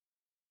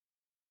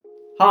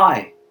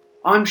Hi,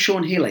 I'm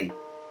Sean Healy,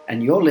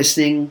 and you're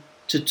listening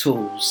to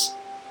Tools.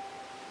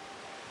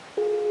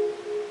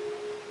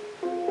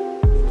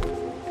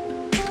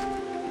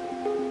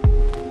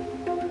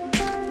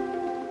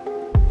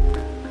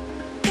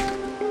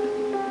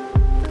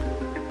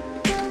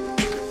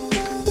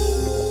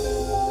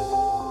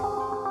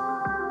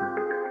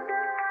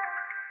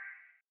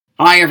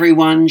 Hi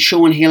everyone,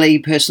 Sean Healy,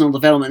 personal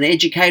development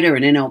educator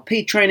and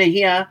NLP trainer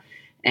here,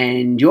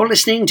 and you're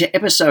listening to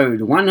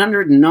episode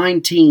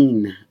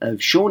 119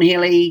 of Sean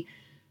Healy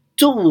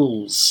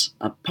Tools,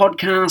 a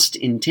podcast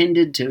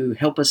intended to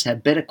help us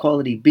have better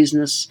quality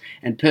business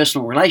and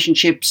personal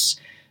relationships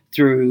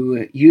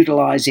through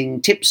utilizing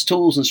tips,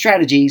 tools, and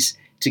strategies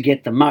to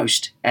get the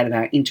most out of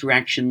our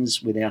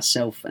interactions with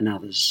ourselves and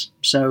others.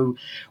 So,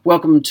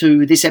 welcome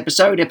to this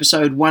episode.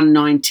 Episode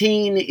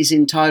 119 is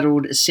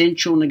entitled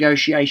Essential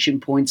Negotiation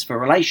Points for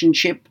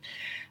Relationship.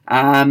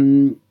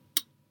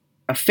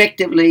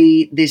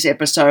 Effectively, this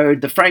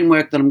episode, the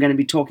framework that I'm going to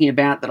be talking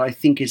about that I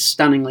think is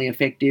stunningly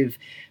effective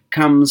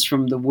comes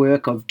from the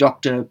work of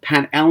Dr.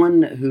 Pat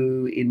Allen,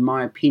 who, in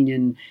my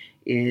opinion,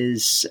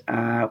 is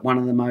one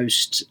of the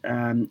most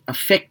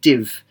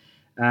effective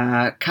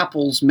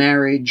couples,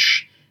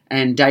 marriage,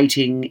 and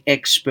dating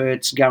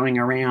experts going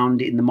around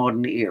in the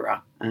modern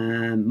era.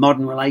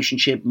 Modern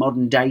relationship,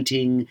 modern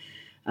dating,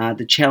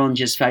 the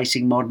challenges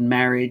facing modern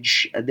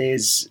marriage.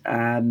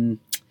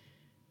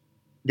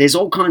 There's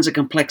all kinds of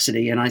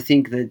complexity, and I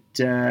think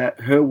that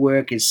her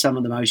work is some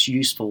of the most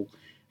useful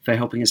for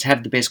helping us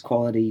have the best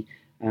quality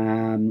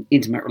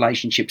intimate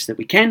relationships that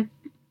we can.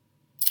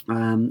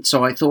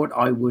 So I thought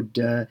I would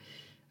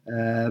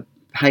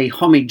pay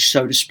homage,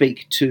 so to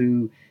speak,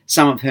 to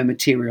some of her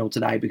material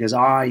today because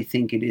I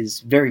think it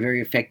is very,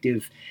 very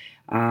effective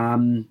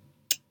and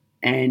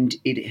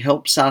it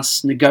helps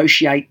us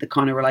negotiate the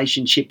kind of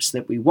relationships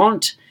that we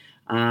want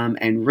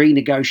and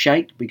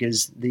renegotiate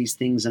because these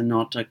things are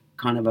not a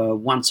kind of a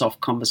once-off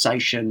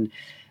conversation.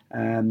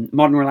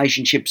 Modern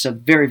relationships are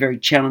very, very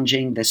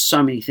challenging. There's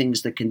so many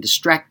things that can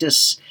distract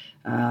us.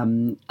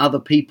 Other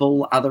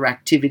people, other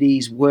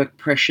activities, work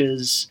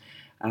pressures,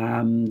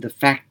 the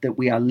fact that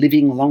we are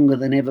living longer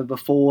than ever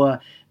before.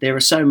 There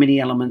are so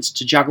many elements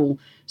to juggle.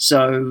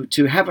 So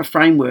to have a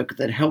framework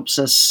that helps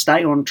us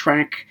stay on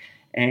track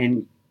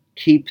and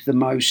keep the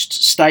most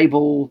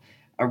stable,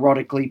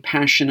 erotically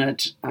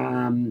passionate,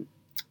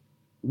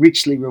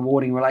 richly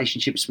rewarding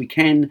relationships we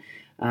can.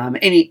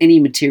 Any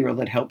material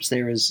that helps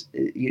there is,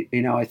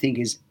 I think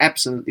is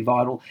absolutely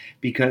vital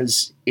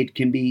because it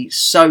can be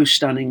so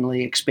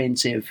stunningly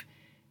expensive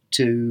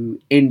to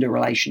end a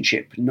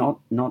relationship, not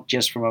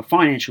just from a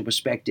financial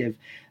perspective,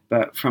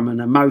 but from an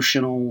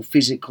emotional,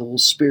 physical,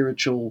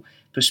 spiritual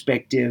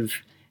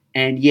perspective.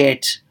 And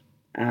yet,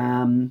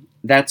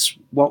 that's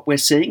what we're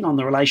seeing on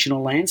the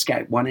relational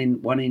landscape. One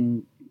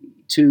in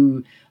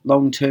two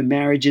long-term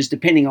marriages,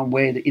 depending on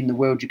where in the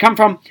world you come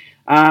from.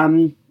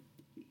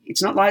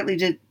 It's not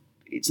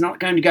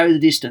going to go the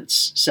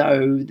distance.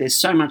 So there's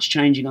so much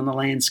changing on the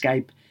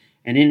landscape,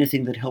 and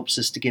anything that helps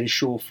us to get a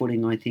sure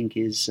footing, I think,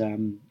 is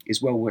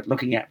well worth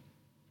looking at.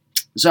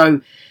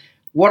 So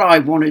what I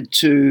wanted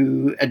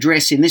to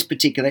address in this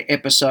particular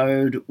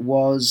episode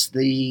was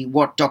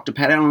what Dr.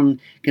 Pat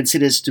Allen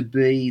considers to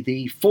be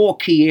the 4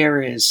 key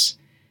areas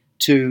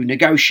to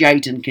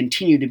negotiate and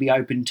continue to be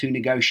open to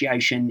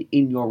negotiation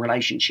in your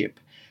relationship.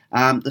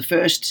 The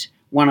first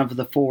one of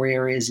the 4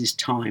 areas is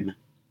time.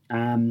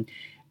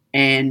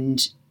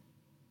 And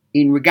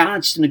in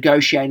regards to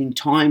negotiating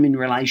time in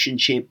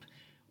relationship,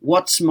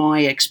 what's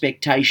my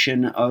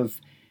expectation of,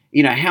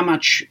 how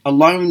much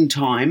alone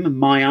time,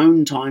 my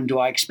own time, do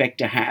I expect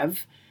to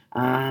have?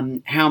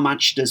 How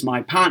much does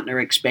my partner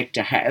expect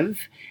to have?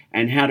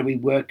 And how do we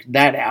work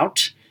that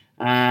out?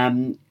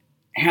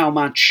 How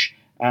much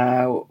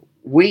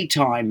we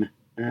time,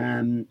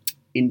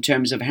 in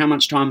terms of how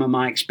much time am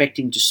I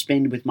expecting to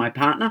spend with my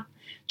partner,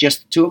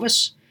 just the two of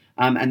us?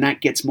 And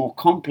that gets more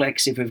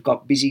complex if we've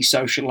got busy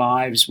social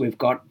lives, we've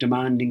got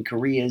demanding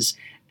careers,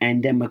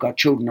 and then we've got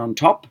children on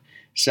top.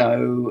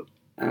 So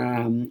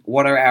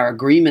what are our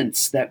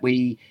agreements that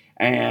we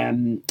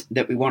want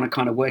to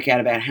kind of work out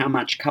about how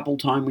much couple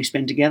time we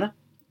spend together?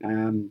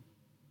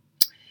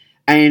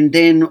 And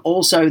then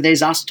also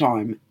there's us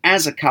time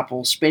as a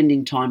couple,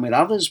 spending time with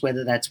others,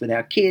 whether that's with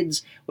our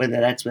kids, whether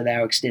that's with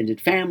our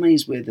extended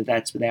families, whether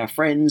that's with our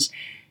friends.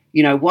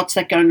 What's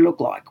that going to look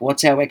like?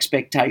 What's our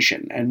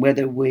expectation? And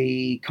whether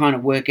we kind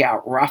of work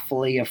out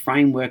roughly a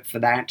framework for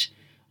that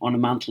on a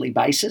monthly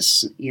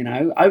basis,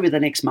 over the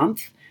next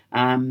month.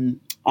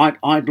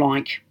 I'd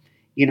like,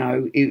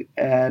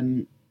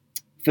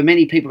 for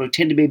many people who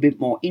tend to be a bit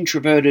more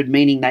introverted,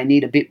 meaning they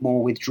need a bit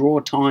more withdrawal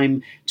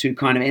time to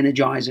kind of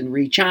energize and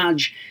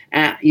recharge,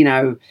 that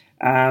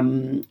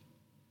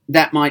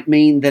might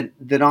mean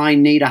that I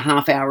need a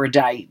half hour a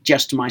day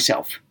just to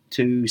myself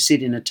to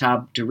sit in a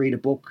tub, to read a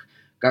book,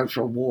 go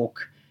for a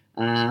walk.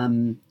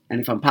 And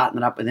if I'm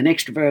partnered up with an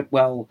extrovert,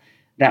 well,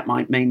 that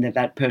might mean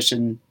that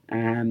person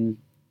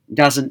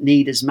doesn't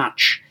need as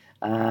much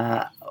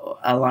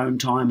alone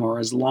time or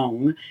as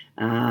long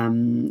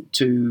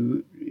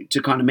to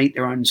kind of meet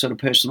their own sort of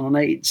personal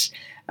needs.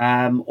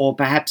 Or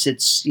perhaps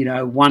it's,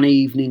 one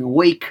evening a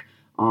week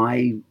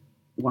I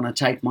want to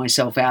take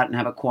myself out and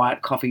have a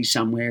quiet coffee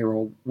somewhere,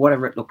 or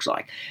whatever it looks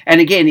like.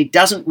 And again, it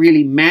doesn't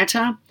really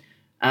matter.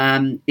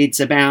 It's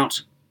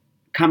about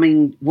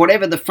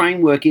whatever the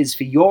framework is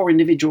for your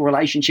individual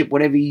relationship,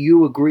 whatever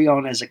you agree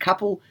on as a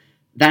couple,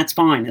 that's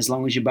fine, as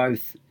long as you're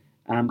both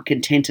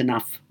content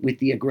enough with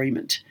the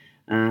agreement,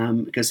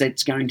 because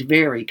it's going to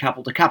vary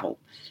couple to couple.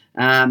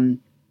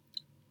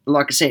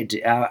 Like I said,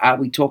 are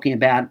we talking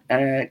about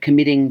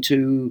committing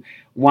to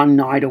one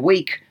night a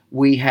week?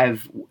 We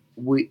have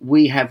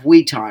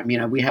we time.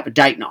 We have a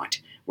date night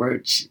where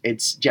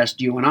it's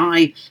just you and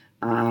I.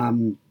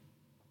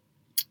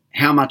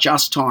 How much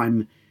us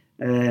time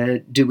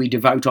do we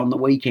devote on the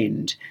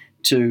weekend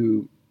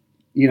to,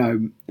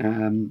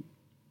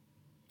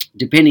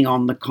 depending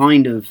on the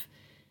kind of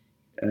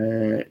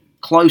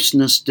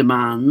closeness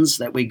demands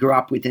that we grew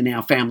up with in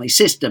our family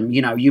system.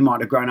 You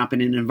might have grown up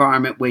in an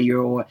environment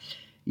where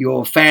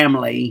your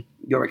family,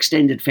 your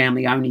extended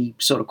family, only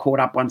sort of caught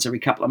up once every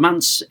couple of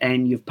months,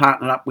 and you've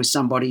partnered up with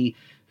somebody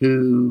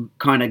who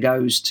kind of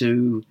goes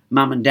to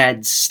mum and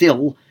dad's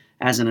still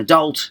as an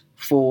adult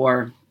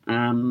for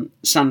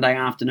Sunday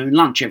afternoon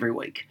lunch every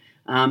week.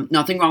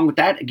 Nothing wrong with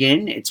that.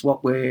 Again, it's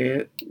what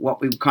we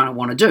kind of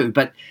want to do,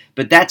 but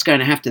that's going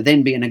to have to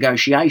then be a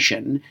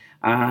negotiation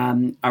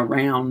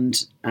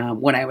around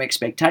what our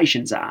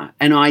expectations are.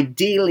 And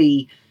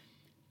ideally,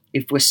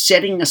 if we're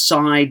setting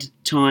aside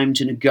time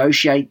to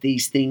negotiate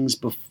these things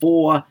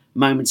before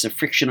moments of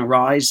friction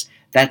arise,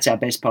 that's our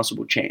best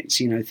possible chance.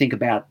 Think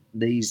about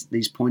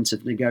these points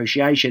of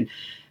negotiation.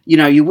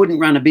 You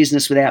wouldn't run a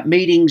business without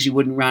meetings. You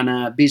wouldn't run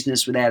a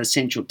business without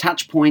essential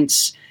touch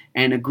points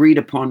and agreed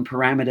upon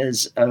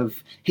parameters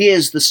of,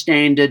 here's the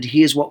standard,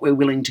 here's what we're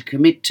willing to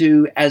commit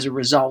to as a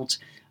result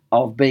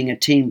of being a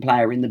team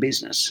player in the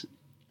business.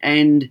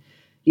 And,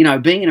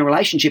 being in a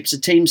relationship is a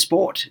team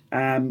sport.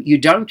 You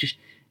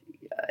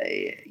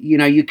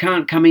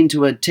can't come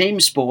into a team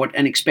sport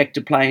and expect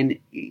to play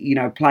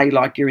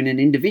like you're in an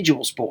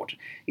individual sport.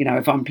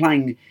 If I'm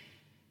playing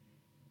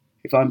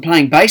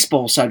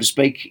baseball, so to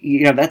speak,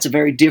 that's a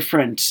very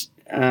different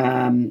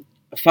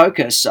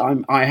focus.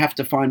 I have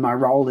to find my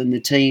role in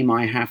the team.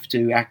 I have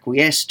to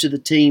acquiesce to the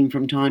team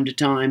from time to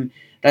time.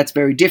 That's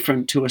very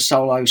different to a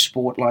solo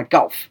sport like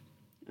golf.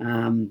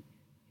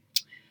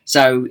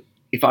 So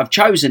if I've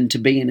chosen to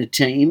be in a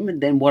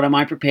team, then what am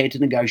I prepared to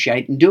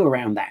negotiate and do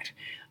around that?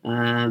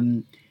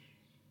 And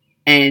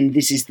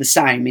this is the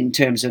same in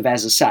terms of,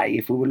 as I say,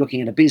 if we were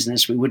looking at a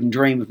business, we wouldn't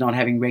dream of not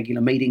having regular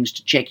meetings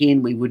to check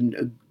in. We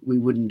wouldn't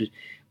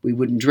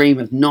dream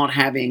of not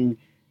having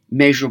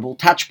measurable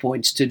touch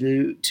points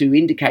to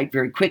indicate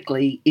very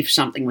quickly if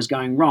something was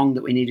going wrong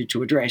that we needed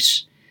to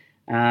address.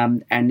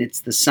 And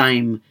it's the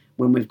same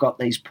when we've got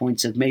these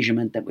points of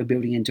measurement that we're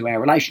building into our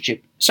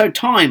relationship. So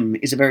time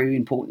is a very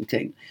important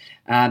thing.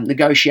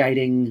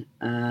 Negotiating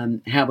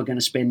how we're going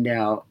to spend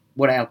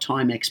what our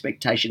time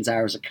expectations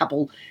are as a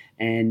couple,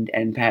 and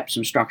perhaps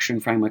some structure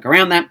and framework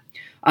around that.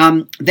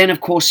 Then,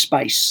 of course,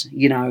 space.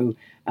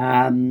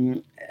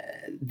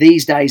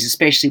 These days,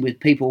 especially with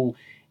people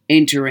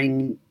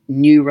entering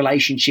new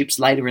relationships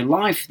later in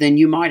life, then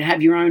you might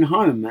have your own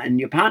home, and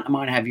your partner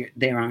might have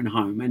their own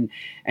home,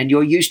 and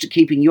you're used to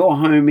keeping your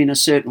home in a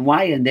certain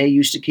way, and they're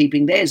used to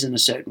keeping theirs in a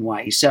certain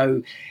way.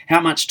 So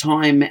how much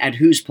time at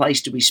whose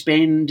place do we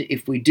spend?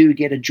 If we do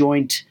get a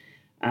joint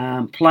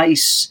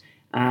place,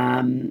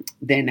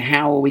 then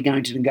how are we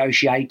going to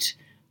negotiate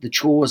the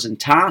chores and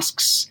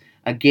tasks?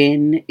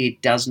 Again,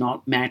 it does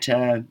not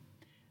matter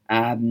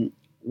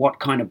what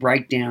kind of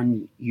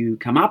breakdown you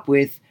come up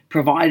with,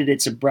 provided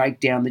it's a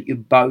breakdown that you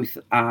both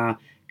are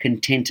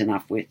content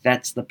enough with.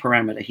 That's the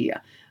parameter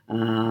here.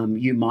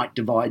 You might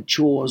divide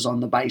chores on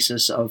the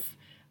basis of,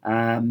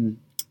 I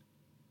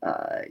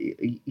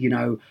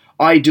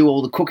do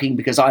all the cooking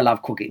because I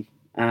love cooking,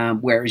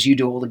 whereas you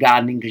do all the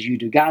gardening because you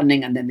do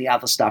gardening, and then the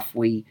other stuff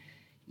we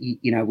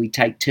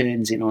take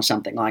turns in or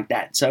something like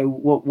that. So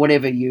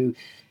whatever you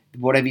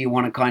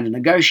want to kind of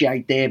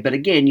negotiate there, but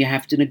again, you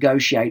have to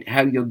negotiate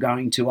how you're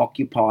going to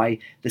occupy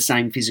the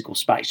same physical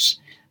space.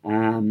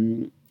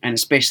 And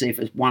especially if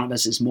one of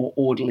us is more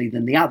orderly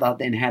than the other,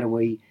 then how do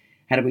we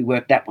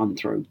work that one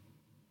through?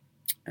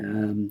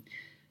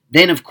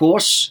 Then, of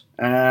course,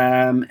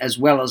 as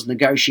well as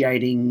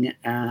negotiating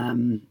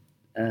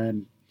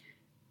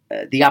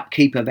the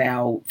upkeep of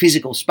our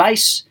physical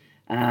space,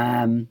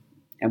 and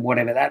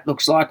whatever that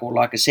looks like, or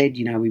like I said,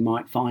 we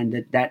might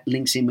find that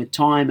links in with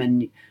time,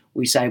 and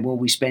we say, well,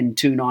 we spend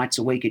 2 nights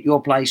a week at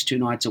your place, 2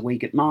 nights a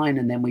week at mine,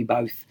 and then we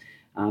both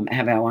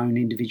have our own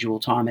individual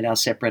time at our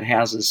separate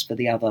houses for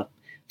the other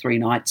 3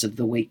 nights of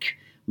the week,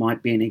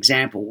 might be an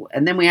example.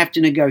 And then we have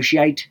to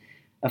negotiate,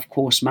 of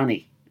course,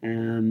 money.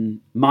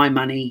 My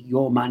money,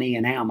 your money,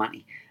 and our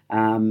money.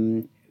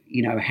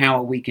 How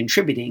are we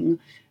contributing?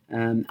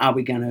 Are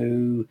we going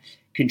to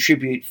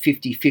contribute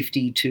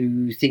 50-50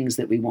 to things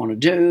that we want to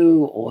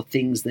do, or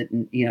things that,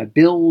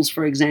 bills,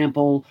 for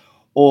example?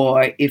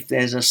 Or if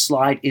there's a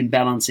slight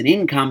imbalance in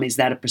income, is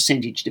that a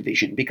percentage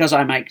division? Because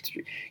I make,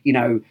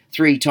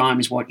 3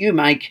 times what you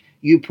make,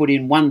 you put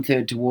in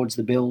 1/3 towards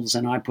the bills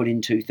and I put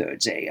in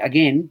 2/3.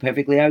 Again,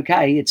 perfectly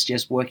okay. It's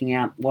just working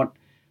out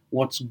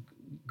what's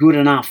good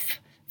enough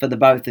for the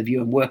both of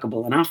you and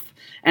workable enough.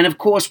 And of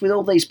course, with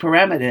all these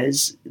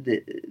parameters,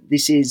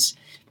 this is,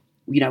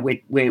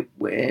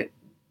 we're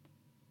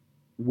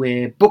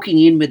booking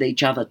in with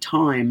each other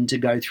time to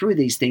go through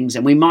these things,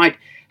 and we might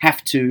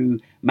have to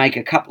make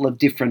a couple of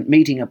different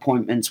meeting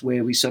appointments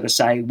where we sort of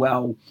say,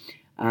 well,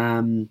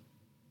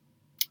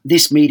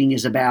 this meeting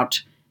is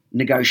about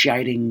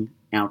negotiating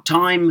our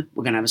time.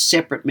 We're going to have a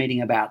separate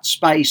meeting about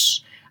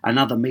space,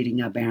 another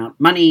meeting about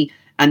money,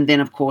 and then,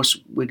 of course,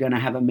 we're going to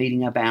have a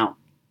meeting about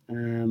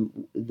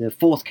the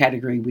fourth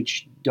category,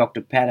 which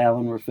Dr. Pat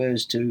Allen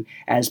refers to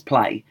as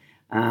play.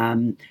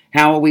 How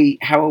are we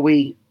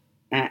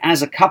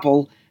as a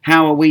couple?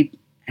 How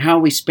are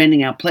we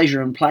spending our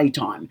pleasure and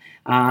playtime,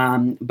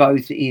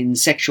 both in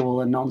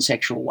sexual and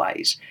non-sexual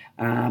ways?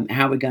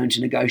 How are we going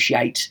to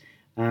negotiate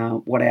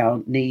what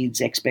our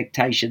needs,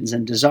 expectations,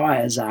 and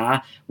desires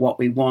are, what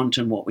we want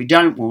and what we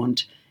don't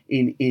want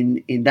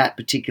in that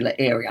particular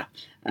area?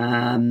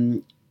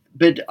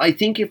 But I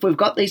think if we've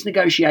got these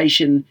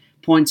negotiation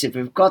points, if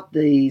we've got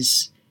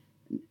these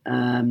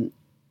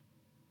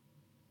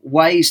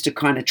ways to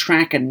kind of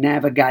track and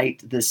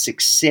navigate the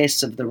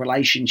success of the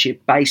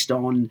relationship based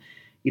on,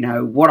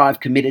 what I've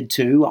committed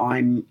to,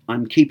 I'm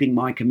keeping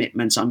my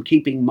commitments, I'm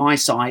keeping my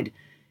side,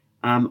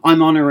 I'm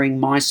honouring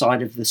my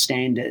side of the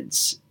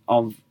standards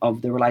of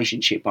the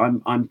relationship.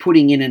 I'm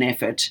putting in an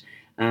effort.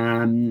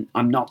 I'm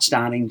not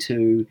starting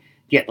to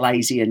get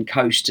lazy and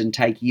coast and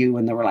take you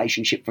and the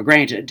relationship for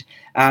granted.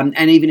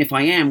 And even if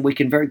I am, we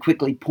can very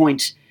quickly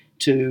point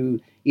to,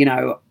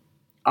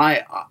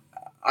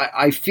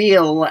 I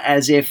feel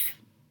as if,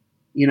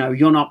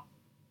 you're not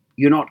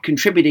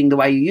contributing the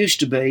way you used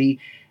to be.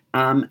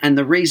 And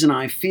the reason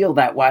I feel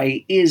that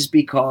way is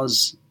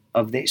because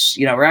of this.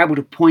 We're able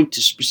to point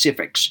to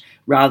specifics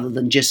rather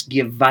than just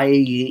give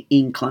vague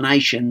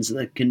inclinations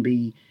that can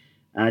be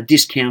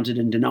discounted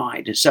and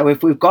denied. So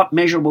if we've got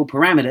measurable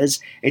parameters,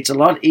 it's a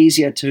lot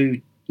easier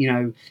to,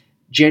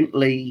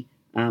 gently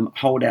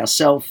hold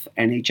ourselves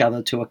and each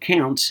other to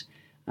account,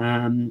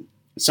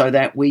 so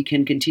that we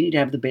can continue to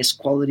have the best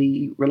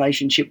quality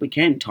relationship we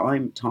can.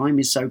 Time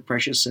is so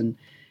precious and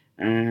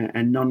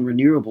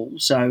non-renewable.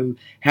 So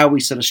how we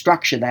sort of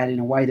structure that in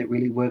a way that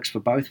really works for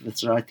both of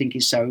us, I think,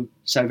 is so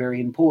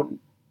very important.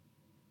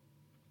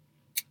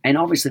 And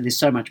obviously there's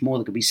so much more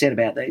that could be said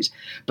about these.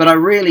 But I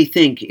really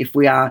think if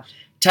we are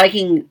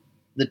taking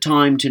the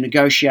time to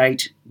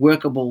negotiate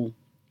workable,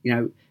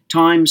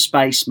 time,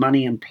 space,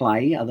 money, and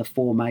play are the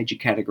 4 major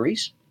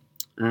categories,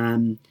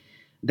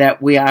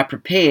 that we are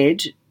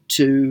prepared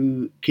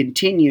to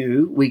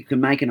continue. We can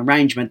make an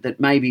arrangement that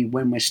maybe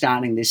when we're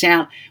starting this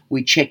out,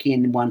 we check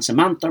in once a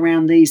month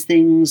around these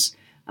things,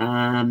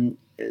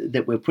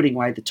 that we're putting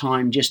away the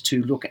time just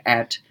to look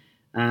at,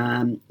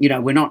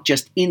 we're not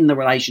just in the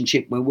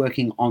relationship, we're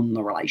working on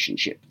the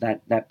relationship.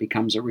 That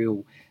becomes a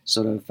real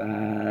sort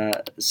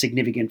of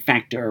significant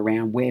factor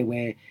around where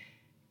we're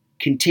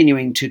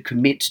continuing to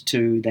commit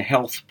to the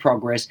health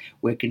progress.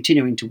 We're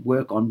continuing to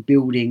work on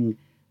building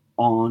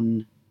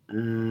on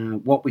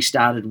what we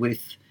started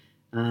with,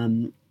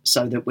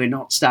 so that we're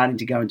not starting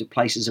to go into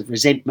places of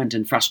resentment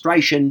and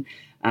frustration.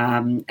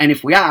 And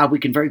if we are, we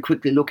can very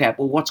quickly look at,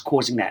 well, what's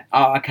causing that?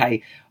 Oh,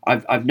 okay,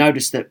 I've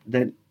noticed that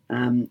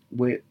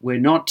we're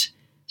not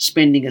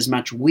spending as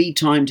much we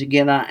time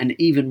together, and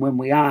even when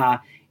we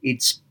are,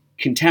 it's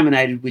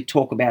contaminated with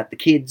talk about the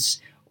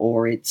kids,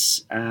 or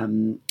it's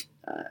we're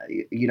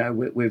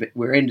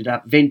ended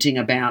up venting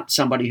about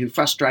somebody who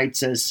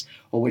frustrates us,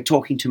 or we're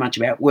talking too much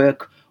about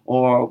work,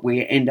 or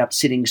we end up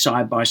sitting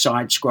side by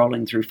side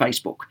scrolling through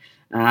Facebook.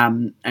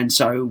 And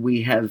so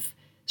we have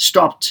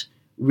stopped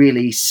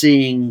really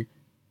seeing,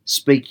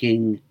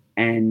 speaking,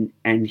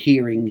 and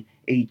hearing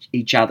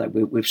each other.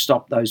 We've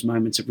stopped those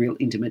moments of real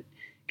intimate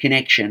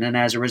connection, and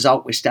as a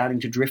result, we're starting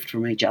to drift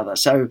from each other.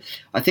 So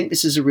I think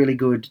these are really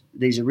good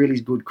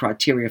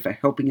criteria for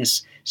helping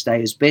us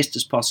stay as best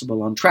as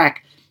possible on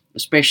track,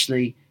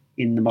 especially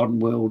in the modern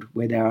world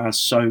where there are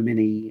so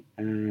many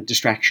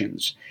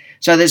distractions.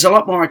 So there's a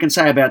lot more I can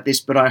say about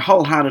this, but I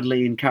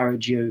wholeheartedly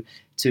encourage you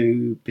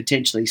to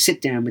potentially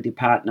sit down with your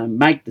partner,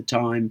 make the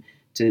time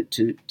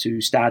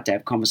to start to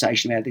have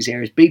conversation about these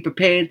areas. Be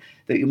prepared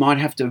that you might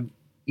have to,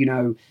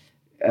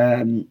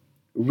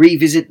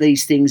 revisit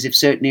these things if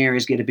certain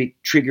areas get a bit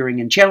triggering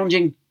and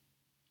challenging,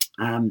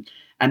 and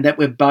that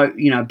we're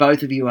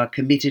both of you are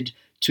committed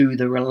to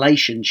the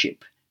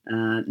relationship.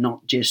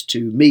 Not just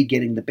to me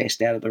getting the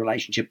best out of the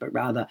relationship, but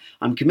rather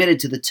I'm committed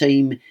to the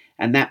team,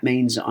 and that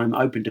means I'm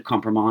open to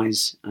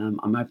compromise.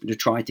 I'm open to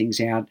try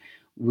things out.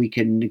 We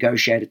can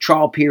negotiate a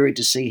trial period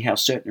to see how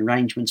certain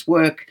arrangements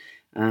work.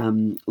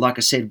 Like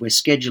I said, we're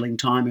scheduling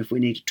time if we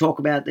need to talk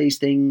about these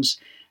things.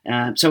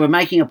 So we're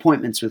making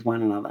appointments with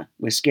one another.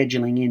 We're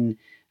scheduling in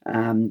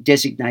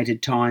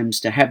designated times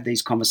to have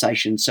these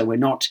conversations, so we're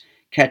not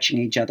catching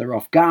each other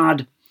off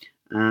guard.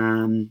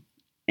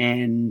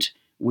 and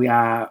we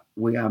are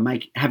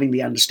having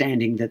the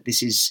understanding that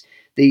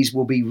these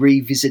will be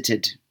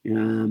revisited.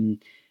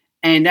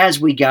 And as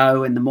we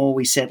go and the more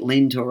we settle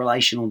into a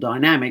relational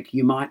dynamic,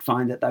 you might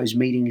find that those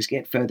meetings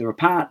get further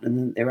apart and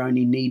that they're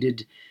only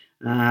needed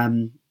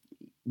when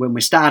we're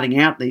starting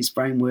out these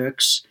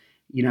frameworks.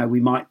 We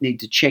might need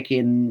to check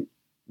in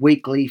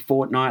weekly,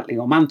 fortnightly,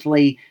 or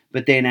monthly,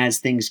 but then as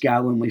things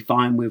go and we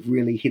find we've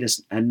really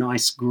hit a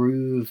nice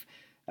groove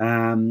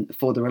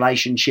for the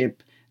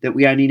relationship, that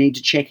we only need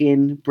to check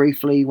in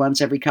briefly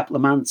once every couple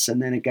of months,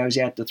 and then it goes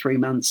out to 3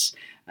 months.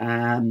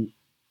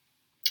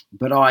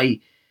 But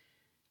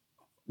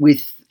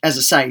with, as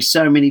I say,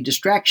 so many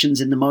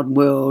distractions in the modern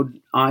world,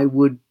 I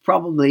would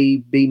probably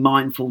be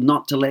mindful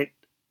not to let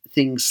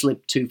things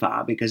slip too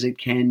far, because it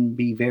can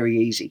be very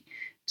easy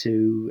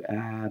to,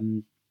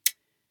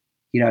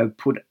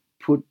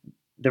 put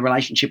the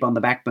relationship on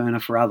the back burner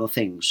for other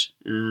things.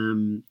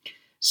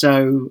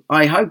 So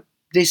I hope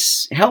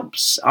this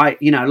helps. Like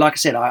I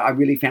said, I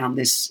really found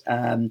this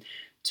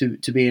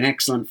to be an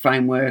excellent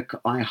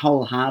framework. I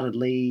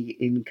wholeheartedly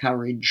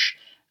encourage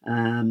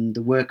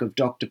the work of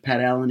Dr. Pat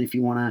Allen. If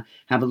you want to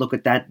have a look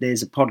at that,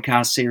 there's a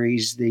podcast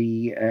series,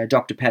 the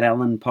Dr. Pat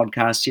Allen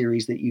podcast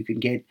series, that you can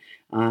get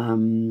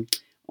on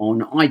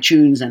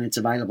iTunes, and it's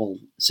available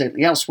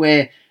certainly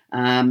elsewhere.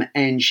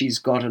 And she's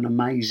got an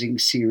amazing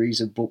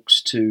series of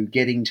books to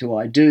Getting to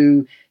I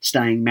Do,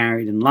 Staying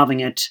Married and Loving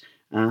It.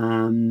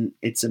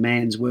 It's a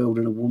man's world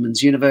and a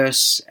woman's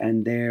universe,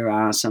 and there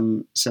are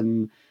some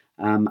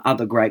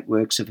other great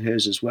works of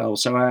hers as well.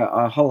 So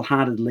I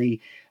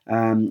wholeheartedly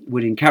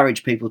would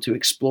encourage people to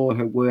explore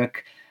her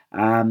work.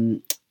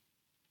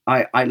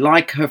 I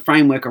like her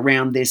framework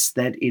around this,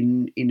 that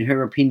in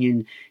her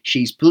opinion,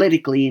 she's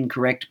politically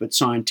incorrect but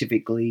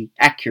scientifically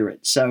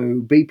accurate. So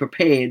be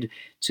prepared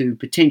to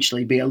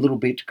potentially be a little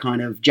bit kind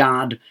of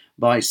jarred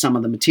by some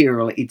of the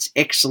material. It's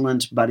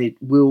excellent, but it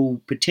will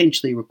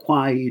potentially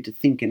require you to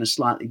think in a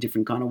slightly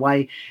different kind of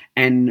way.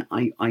 And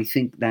I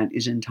think that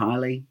is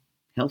entirely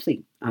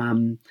healthy.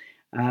 Like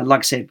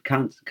I said,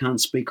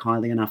 can't speak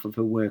highly enough of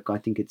her work. I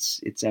think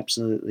it's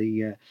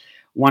absolutely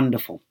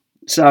wonderful.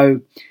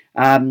 So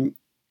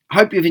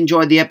hope you've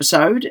enjoyed the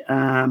episode,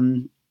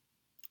 and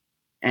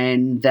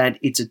that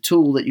it's a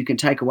tool that you can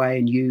take away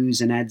and use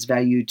and adds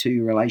value to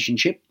your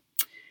relationship.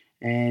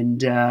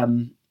 And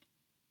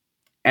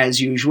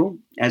as usual,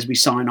 as we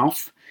sign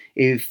off,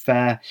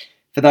 for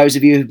those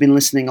of you who've been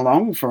listening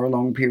along for a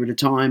long period of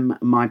time,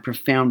 my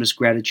profoundest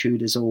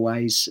gratitude, as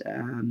always,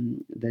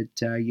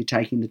 that you're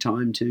taking the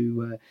time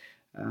to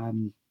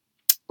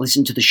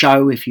listen to the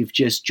show. If you've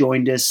just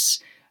joined us,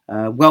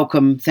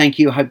 welcome. Thank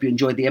you. I hope you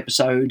enjoyed the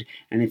episode.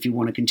 And if you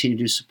want to continue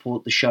to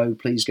support the show,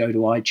 please go to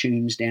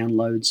iTunes,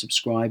 download,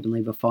 subscribe, and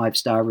leave a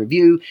 5-star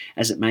review,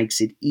 as it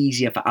makes it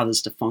easier for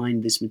others to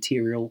find this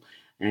material.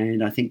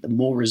 And I think the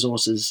more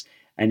resources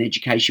and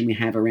education we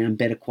have around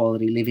better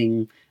quality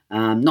living,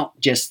 not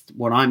just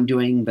what I'm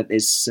doing, but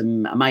there's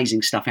some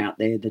amazing stuff out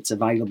there that's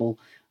available,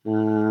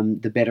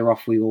 the better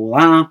off we all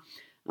are.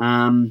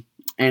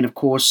 And of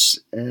course,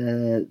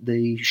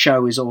 the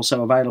show is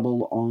also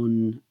available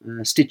on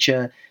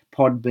Stitcher,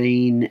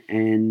 Podbean,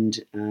 and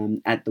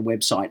at the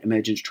website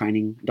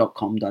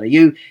emergencetraining.com.au.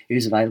 It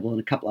is available in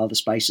a couple other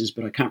spaces,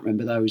 but I can't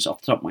remember those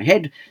off the top of my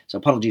head, so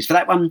apologies for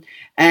that one.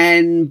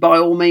 And by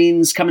all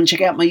means, come and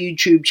check out my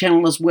YouTube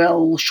channel as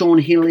well, Sean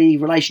Healy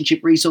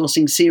Relationship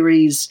Resourcing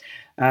Series.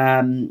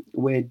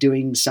 We're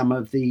doing some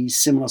of the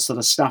similar sort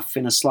of stuff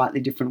in a slightly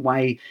different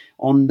way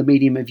on the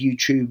medium of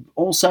YouTube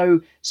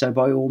also. So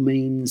by all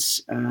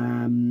means,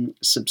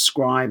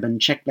 subscribe and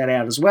check that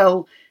out as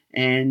well.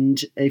 And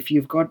if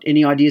you've got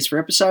any ideas for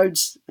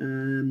episodes,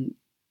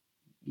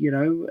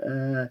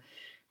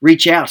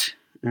 reach out.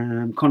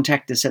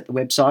 Contact us at the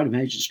website,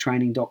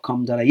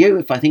 emergencetraining.com.au.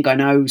 If I think I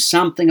know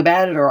something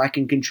about it, or I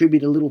can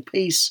contribute a little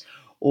piece,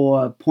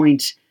 or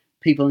point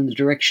people in the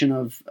direction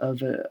of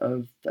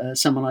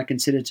someone I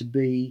consider to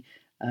be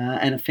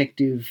an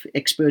effective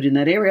expert in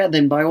that area,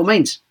 then by all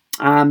means.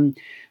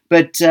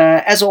 But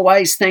as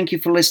always, thank you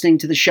for listening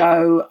to the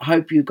show.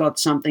 Hope you got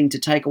something to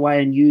take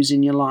away and use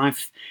in your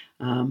life.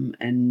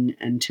 And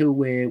until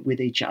we're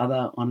with each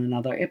other on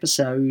another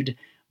episode,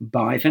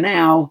 bye for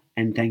now,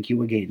 and thank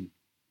you again.